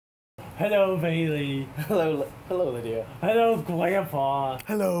Hello, Bailey. Hello, Lydia. Hello, Grandpa.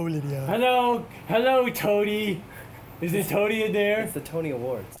 Hello, Lydia. Hello, Toady. Is it Toady in there? It's the Tony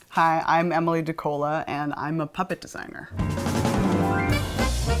Awards. Hi, I'm Emily DeCola, and I'm a puppet designer.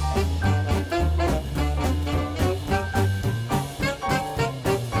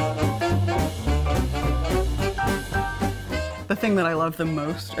 The thing that I love the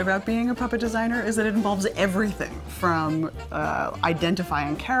most about being a puppet designer is that it involves everything from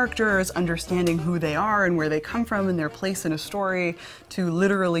identifying characters, understanding who they are and where they come from and their place in a story, to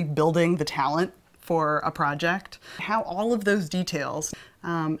literally building the talent for a project. How all of those details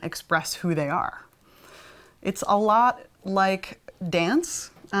express who they are. It's a lot like dance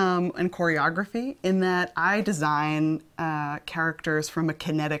and choreography in that I design characters from a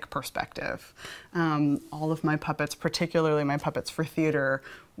kinetic perspective. All of my puppets, particularly my puppets for theater,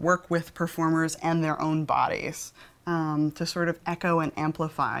 work with performers and their own bodies to sort of echo and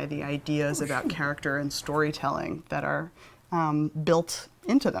amplify the ideas about character and storytelling that are built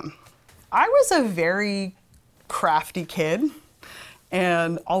into them. I was a very crafty kid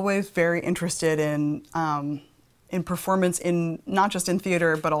and always very interested in performance, in not just in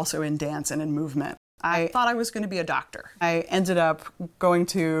theater, but also in dance and in movement. I thought I was going to be a doctor. I ended up going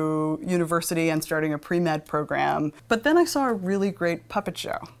to university and starting a pre-med program, but then I saw a really great puppet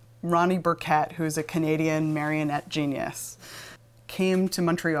show. Ronnie Burkett, who's a Canadian marionette genius, came to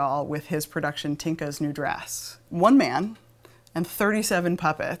Montreal with his production Tinka's New Dress. One man and 37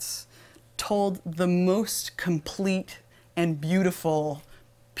 puppets told the most complete and beautiful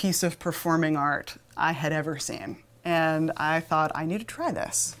piece of performing art I had ever seen. And I thought, I need to try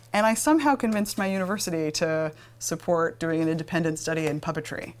this. And I somehow convinced my university to support doing an independent study in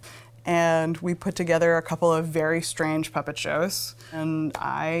puppetry. And we put together a couple of very strange puppet shows, and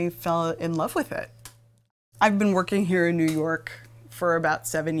I fell in love with it. I've been working here in New York for about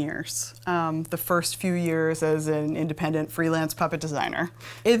 7 years. The first few years as an independent freelance puppet designer.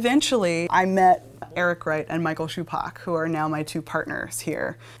 Eventually, I met Eric Wright and Michael Schupak, who are now my two partners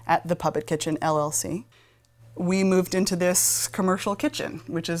here at the Puppet Kitchen, LLC. We moved into this commercial kitchen,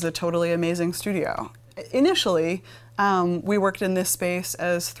 which is a totally amazing studio. Initially, we worked in this space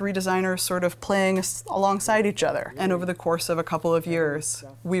as three designers sort of playing alongside each other. And over the course of a couple of years,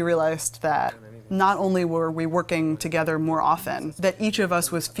 we realized that not only were we working together more often, that each of us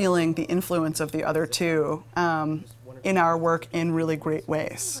was feeling the influence of the other two in our work in really great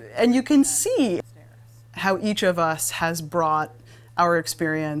ways. And you can see how each of us has brought our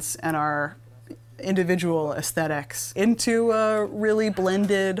experience and our individual aesthetics into a really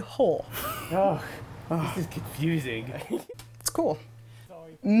blended whole. Oh, this is confusing. It's cool.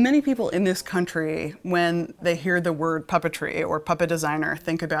 Many people in this country, when they hear the word puppetry or puppet designer,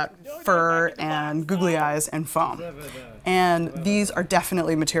 think about fur and googly eyes and foam. And these are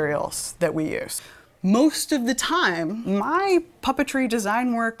definitely materials that we use. Most of the time, my puppetry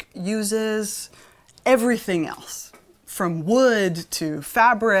design work uses everything else, from wood to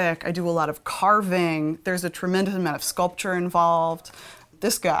fabric. I do a lot of carving. There's a tremendous amount of sculpture involved.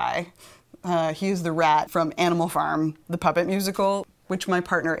 This guy, he's the rat from Animal Farm, the puppet musical, which my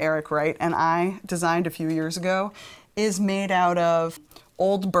partner Eric Wright and I designed a few years ago, is made out of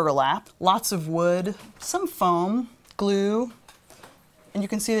old burlap, lots of wood, some foam, glue, and you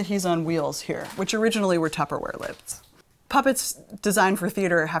can see that he's on wheels here, which originally were Tupperware lids. Puppets designed for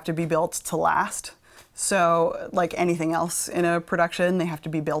theater have to be built to last. So, like anything else in a production, they have to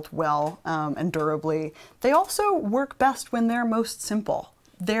be built well and durably. They also work best when they're most simple.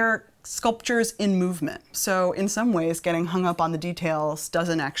 They're sculptures in movement. So in some ways, getting hung up on the details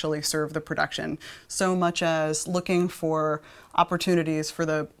doesn't actually serve the production so much as looking for opportunities for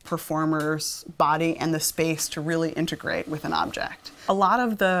the performer's body and the space to really integrate with an object. A lot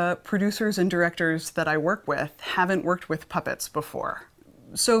of the producers and directors that I work with haven't worked with puppets before.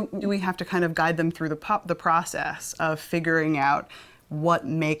 So we have to kind of guide them through the process of figuring out what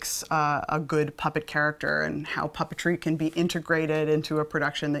makes a good puppet character and how puppetry can be integrated into a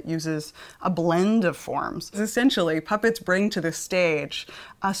production that uses a blend of forms. Essentially, puppets bring to the stage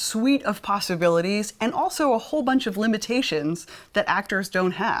a suite of possibilities and also a whole bunch of limitations that actors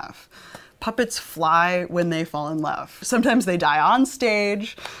don't have. Puppets fly when they fall in love. Sometimes they die on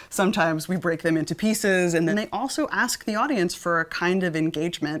stage, sometimes we break them into pieces, and then they also ask the audience for a kind of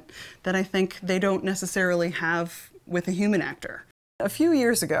engagement that I think they don't necessarily have with a human actor. A few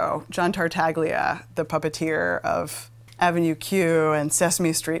years ago, John Tartaglia, the puppeteer of Avenue Q and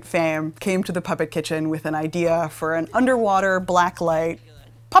Sesame Street fame, came to the Puppet Kitchen with an idea for an underwater blacklight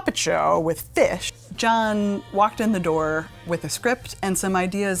puppet show with fish. John walked in the door with a script and some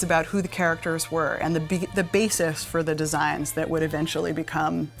ideas about who the characters were and the basis for the designs that would eventually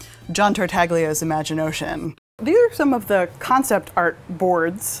become John Tartaglia's Imaginocean. These are some of the concept art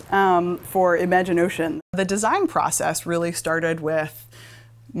boards for Imaginocean. The design process really started with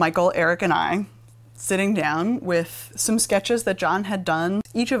Michael, Eric, and I sitting down with some sketches that John had done.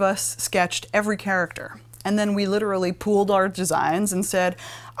 Each of us sketched every character. And then we literally pooled our designs and said,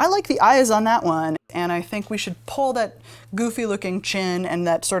 I like the eyes on that one, and I think we should pull that goofy looking chin and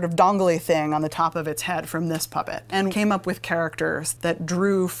that sort of dongly thing on the top of its head from this puppet. And came up with characters that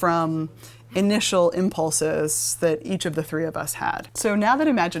drew from initial impulses that each of the three of us had. So now that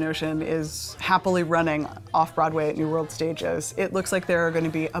Imaginocean is happily running off-Broadway at New World Stages, it looks like there are going to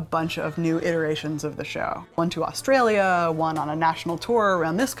be a bunch of new iterations of the show. One to Australia, one on a national tour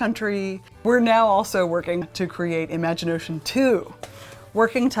around this country. We're now also working to create Imaginocean 2.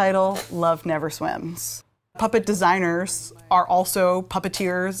 Working title, Love Never Swims. Puppet designers are also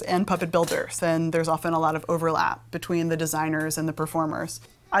puppeteers and puppet builders, and there's often a lot of overlap between the designers and the performers.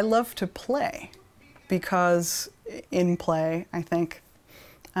 I love to play because in play, I think,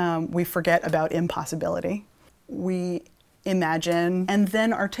 we forget about impossibility. We imagine and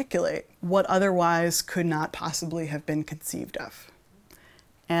then articulate what otherwise could not possibly have been conceived of.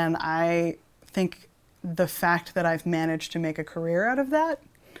 And I think the fact that I've managed to make a career out of that,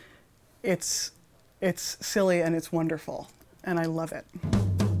 it's silly and it's wonderful, and I love it.